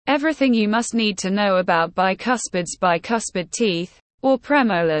Everything you must need to know about bicuspids. Bicuspid teeth, or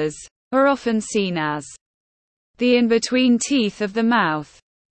premolars, are often seen as the in-between teeth of the mouth.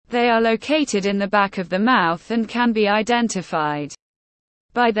 They are located in the back of the mouth and can be identified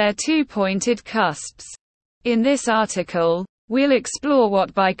by their two pointed cusps. In this article, we'll explore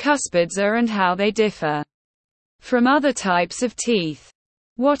what bicuspids are and how they differ from other types of teeth.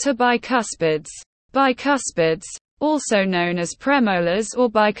 What are bicuspids? Bicuspids, also known as premolars or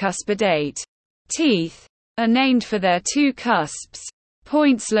bicuspidate teeth, are named for their two cusps,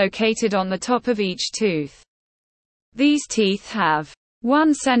 points located on the top of each tooth. These teeth have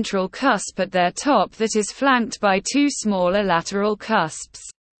one central cusp at their top that is flanked by two smaller lateral cusps.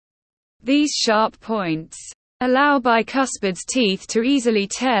 These sharp points allow bicuspids' teeth to easily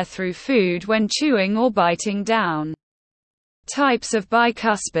tear through food when chewing or biting down. Types of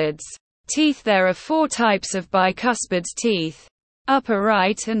bicuspids teeth. There are four types of bicuspids teeth: upper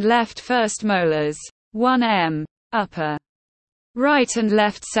right and left first molars, 1m, upper right and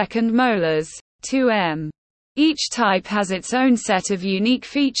left second molars, 2m. Each type has its own set of unique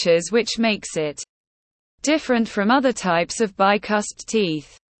features which makes it different from other types of bicuspid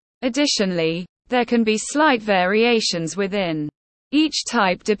teeth. Additionally, there can be slight variations within each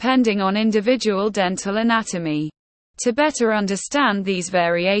type depending on individual dental anatomy. To better understand these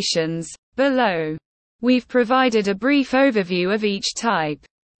variations, below, we've provided a brief overview of each type.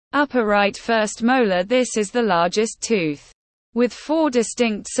 Upper right first molar. This is the largest tooth, with four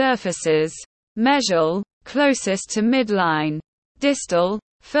distinct surfaces: mesial, closest to midline; distal,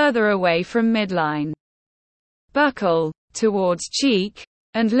 further away from midline; buccal, towards cheek;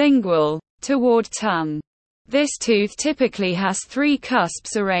 and lingual, toward tongue. This tooth typically has three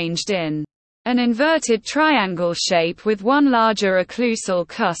cusps arranged in an inverted triangle shape with one larger occlusal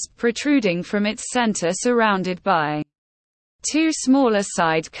cusp protruding from its center surrounded by two smaller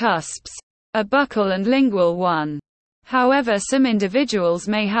side cusps, a buccal and lingual one. However, some individuals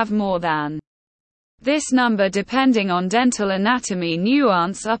may have more than this number depending on dental anatomy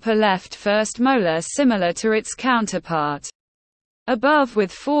nuance. Upper left first molar similar to its counterpart above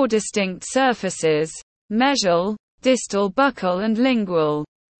with four distinct surfaces: mesial, distal, buccal and lingual.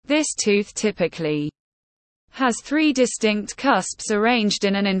 This tooth typically has three distinct cusps arranged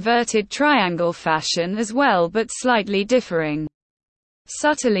in an inverted triangle fashion as well, but slightly differing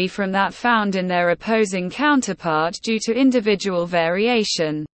subtly from that found in their opposing counterpart due to individual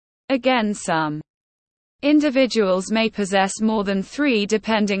variation. Again, some individuals may possess more than three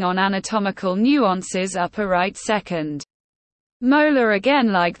depending on anatomical nuances. Upper right second molar,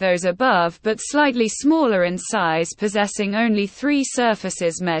 again like those above but slightly smaller in size, possessing only three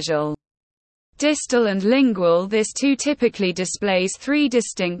surfaces: mesial, distal and lingual. This too typically displays three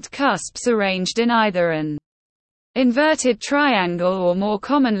distinct cusps arranged in either an inverted triangle or more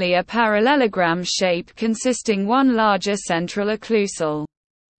commonly a parallelogram shape consisting one larger central occlusal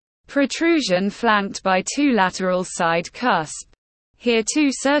protrusion flanked by two lateral side cusps. Here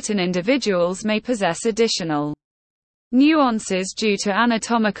too certain individuals may possess additional nuances due to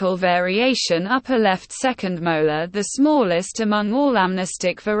anatomical variation. Upper left second molar, the smallest among all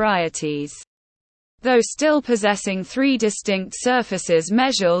amnestic varieties, though still possessing three distinct surfaces: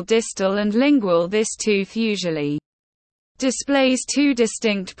 mesial, distal and lingual. This tooth usually displays two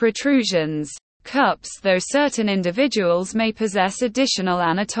distinct protrusions, cups, though certain individuals may possess additional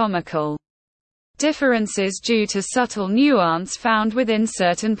anatomical differences due to subtle nuance found within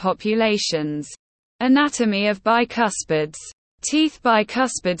certain populations. Anatomy of bicuspids teeth.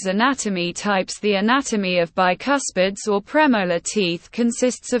 Bicuspids anatomy types. The anatomy of bicuspids or premolar teeth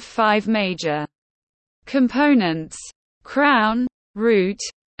consists of five major components: crown, root,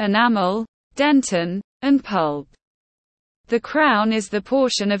 enamel, dentin, and pulp. The crown is the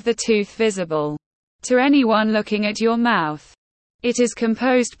portion of the tooth visible to anyone looking at your mouth. It is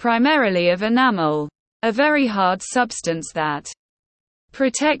composed primarily of enamel, a very hard substance that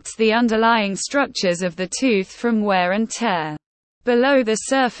protects the underlying structures of the tooth from wear and tear. Below the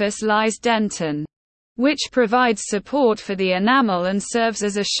surface lies dentin, which provides support for the enamel and serves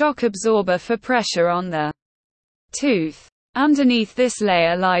as a shock absorber for pressure on the tooth. Underneath this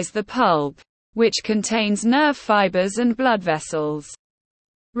layer lies the pulp, which contains nerve fibers and blood vessels,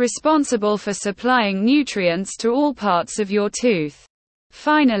 responsible for supplying nutrients to all parts of your tooth.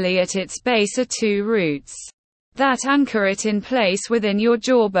 Finally, at its base are two roots that anchor it in place within your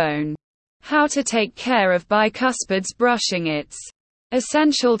jawbone. How to take care of bicuspids. Brushing. It's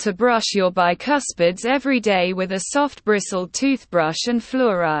essential to brush your bicuspids every day with a soft bristled toothbrush and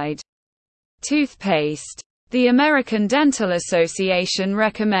fluoride toothpaste. The American Dental Association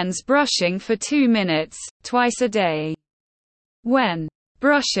recommends brushing for 2 minutes, twice a day. When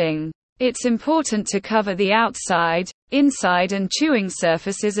Brushing. It's important to cover the outside, inside and chewing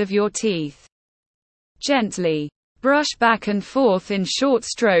surfaces of your teeth. Gently brush back and forth in short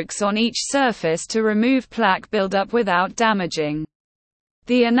strokes on each surface to remove plaque buildup without damaging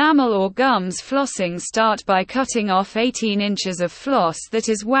the enamel or gums. Flossing. Start by cutting off 18 inches of floss that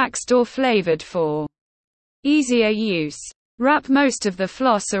is waxed or flavored for easier use. Wrap most of the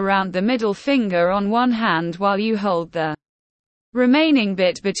floss around the middle finger on one hand while you hold the remaining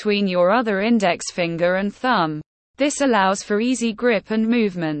bit between your other index finger and thumb. This allows for easy grip and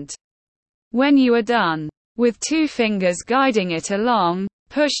movement. When you are done, with 2 fingers guiding it along,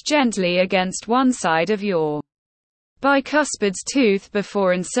 push gently against one side of your bicuspids tooth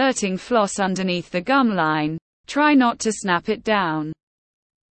before inserting floss underneath the gum line. Try not to snap it down.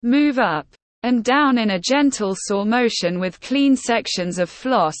 Move up and down in a gentle saw motion with clean sections of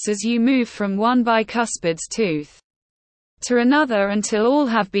floss as you move from one bicuspids tooth to another until all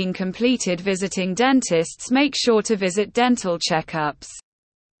have been completed. Visiting dentists. Make sure to visit dental checkups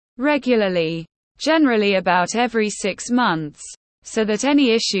regularly, generally about every 6 months, so that any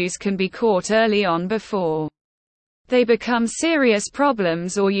issues can be caught early on before they become serious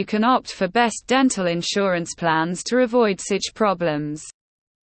problems, or you can opt for best dental insurance plans to avoid such problems.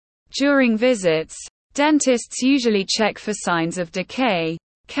 During visits, dentists usually check for signs of decay,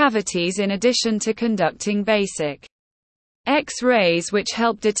 cavities in addition to conducting basic X-rays which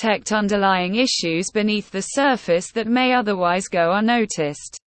help detect underlying issues beneath the surface that may otherwise go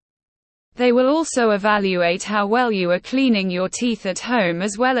unnoticed. They will also evaluate how well you are cleaning your teeth at home,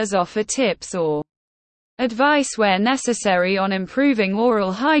 as well as offer tips or advice where necessary on improving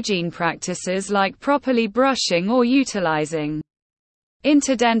oral hygiene practices like properly brushing or utilizing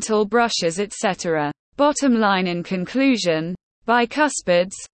interdental brushes, etc. Bottom line. In conclusion,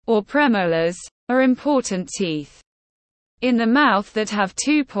 bicuspids, or premolars, are important teeth in the mouth that have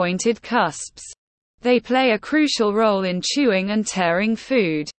 2 pointed cusps. They play a crucial role in chewing and tearing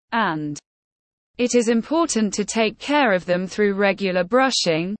food, and it is important to take care of them through regular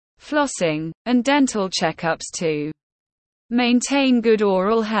brushing, flossing, and dental checkups to maintain good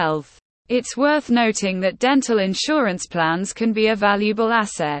oral health. It's worth noting that dental insurance plans can be a valuable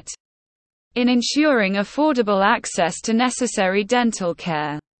asset in ensuring affordable access to necessary dental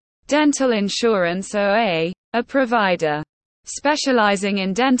care. Dental Insurance OA, a provider specializing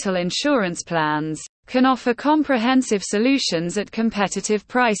in dental insurance plans, can offer comprehensive solutions at competitive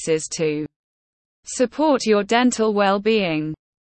prices to support your dental well-being.